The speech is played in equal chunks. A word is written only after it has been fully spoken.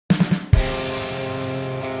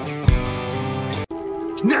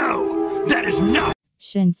No, that is not.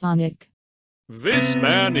 Shin Sonic. This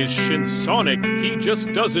man is Shin Sonic, he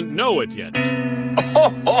just doesn't know it yet.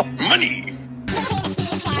 Oh, money!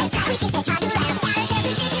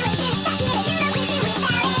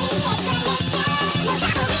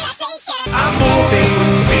 I'm moving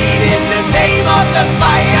with speed in the name of the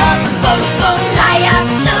fire. Boom, boom, liar,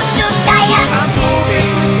 toot, toot, liar. I'm moving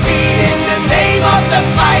with speed in the name of the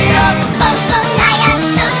fire. Boom, boom, liar,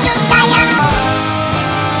 toot, toot, liar.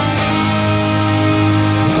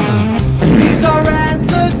 These are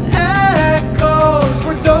endless echoes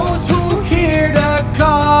for those who hear the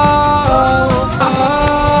call.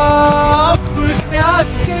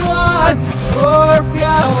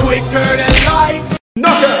 Quicker than light.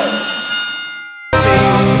 Knockout!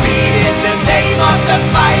 Speed in the name of the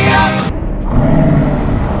fire.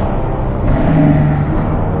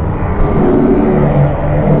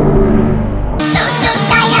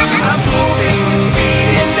 I'm moving with speed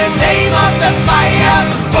in the name of the fire.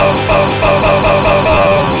 Boom, boom, boom, boom, boom, boom,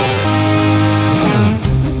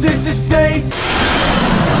 boom. This is basic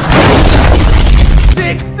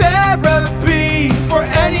therapy for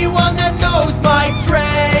anyone that knows my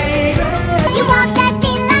trade. You walk that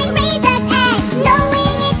thin line, razor's edge,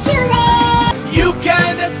 knowing it's too late. You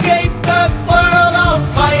can't escape the world on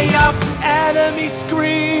fire. Enemies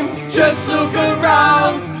scream, just look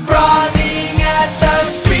around, running at the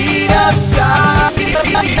speed of sound.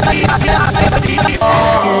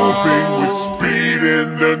 Moving with speed in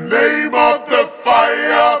the name of the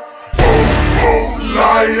fire. Boom, boom,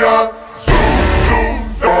 liar. Zoom, zoom,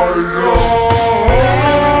 fire.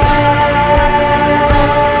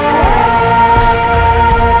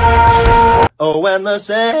 Oh, when the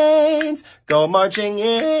saints go marching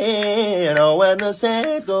in, oh, when the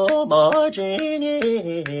saints go marching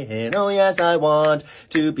in, oh, yes, I want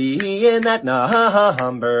to be in that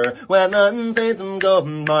number. When the saints go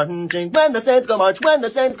marching, when the saints go march, when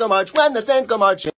the saints go march, when the saints go marching.